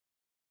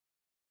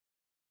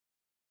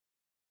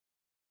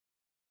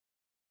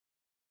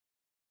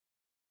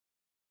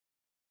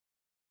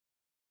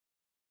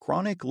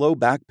Chronic low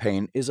back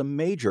pain is a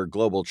major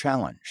global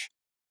challenge.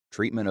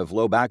 Treatment of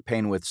low back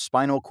pain with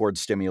spinal cord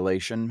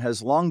stimulation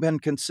has long been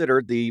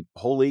considered the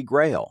holy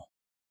grail.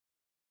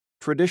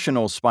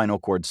 Traditional spinal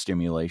cord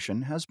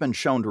stimulation has been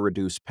shown to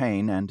reduce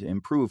pain and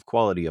improve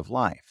quality of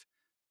life.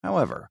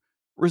 However,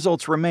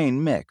 results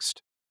remain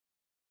mixed.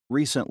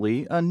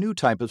 Recently, a new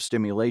type of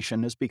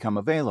stimulation has become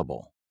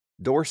available: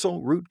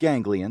 dorsal root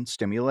ganglion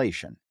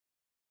stimulation.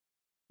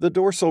 The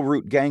dorsal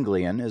root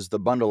ganglion is the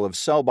bundle of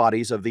cell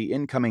bodies of the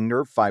incoming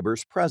nerve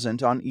fibers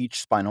present on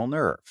each spinal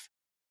nerve.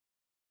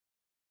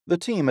 The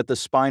team at the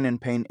Spine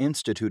and Pain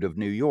Institute of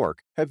New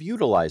York have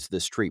utilized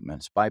this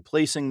treatment by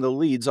placing the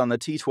leads on the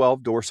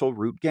T12 dorsal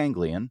root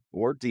ganglion,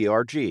 or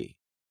DRG.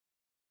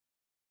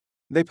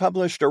 They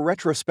published a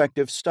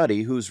retrospective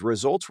study whose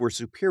results were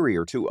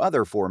superior to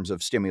other forms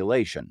of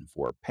stimulation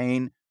for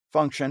pain,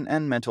 function,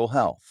 and mental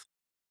health.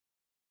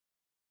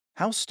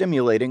 How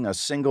stimulating a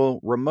single,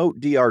 remote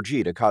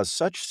DRG to cause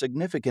such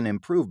significant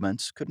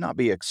improvements could not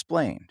be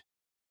explained.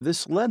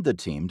 This led the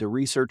team to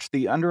research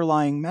the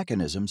underlying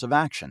mechanisms of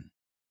action.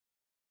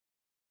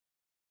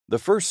 The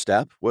first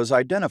step was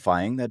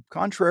identifying that,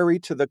 contrary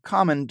to the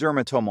common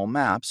dermatomal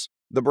maps,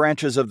 the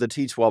branches of the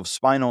T12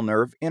 spinal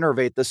nerve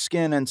innervate the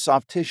skin and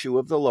soft tissue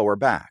of the lower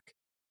back.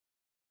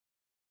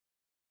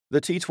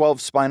 The T12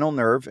 spinal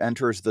nerve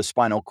enters the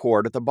spinal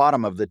cord at the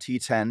bottom of the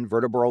T10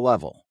 vertebral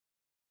level.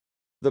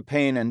 The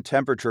pain and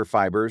temperature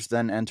fibers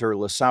then enter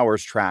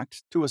Lissauer's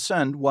tract to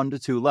ascend 1 to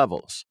 2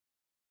 levels.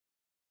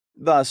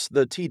 Thus,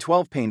 the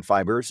T12 pain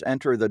fibers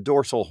enter the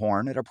dorsal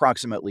horn at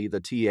approximately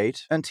the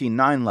T8 and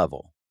T9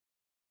 level.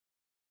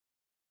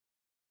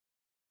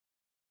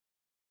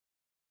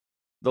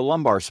 The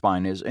lumbar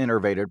spine is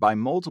innervated by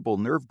multiple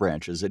nerve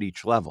branches at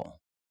each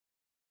level.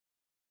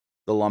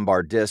 The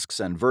lumbar discs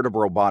and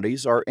vertebral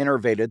bodies are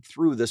innervated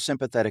through the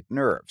sympathetic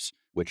nerves,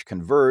 which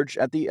converge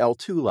at the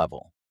L2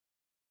 level.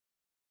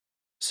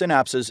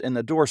 Synapses in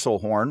the dorsal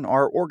horn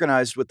are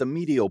organized with the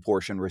medial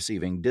portion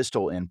receiving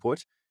distal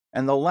input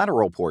and the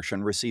lateral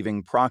portion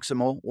receiving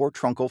proximal or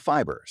truncal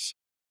fibers.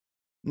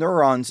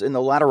 Neurons in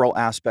the lateral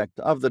aspect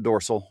of the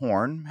dorsal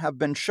horn have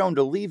been shown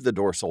to leave the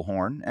dorsal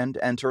horn and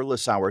enter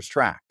Lissauer's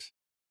tract.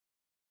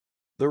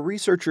 The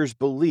researchers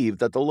believe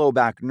that the low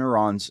back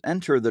neurons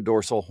enter the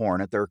dorsal horn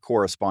at their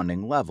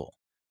corresponding level,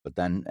 but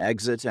then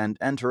exit and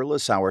enter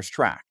Lissauer's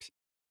tract.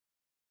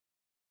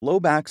 Low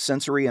back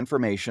sensory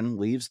information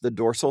leaves the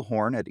dorsal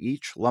horn at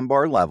each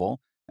lumbar level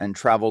and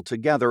travel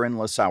together in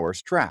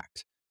Lissauer's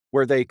tract,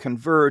 where they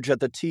converge at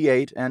the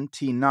T8 and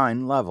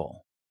T9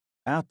 level.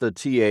 At the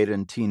T8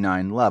 and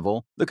T9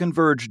 level, the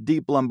converged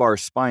deep lumbar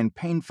spine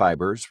pain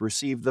fibers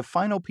receive the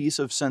final piece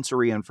of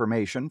sensory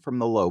information from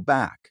the low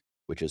back,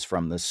 which is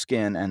from the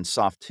skin and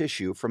soft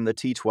tissue from the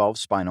T12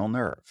 spinal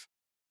nerve.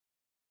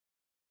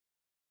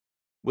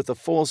 With the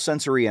full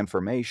sensory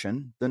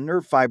information, the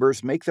nerve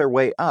fibers make their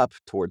way up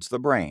towards the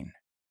brain.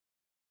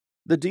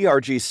 The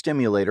DRG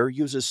stimulator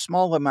uses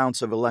small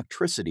amounts of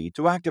electricity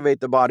to activate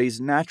the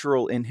body's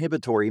natural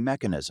inhibitory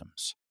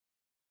mechanisms.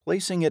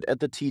 Placing it at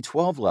the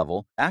T12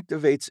 level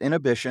activates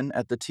inhibition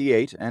at the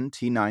T8 and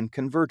T9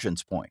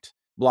 convergence point,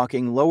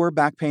 blocking lower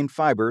back pain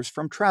fibers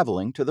from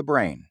traveling to the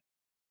brain.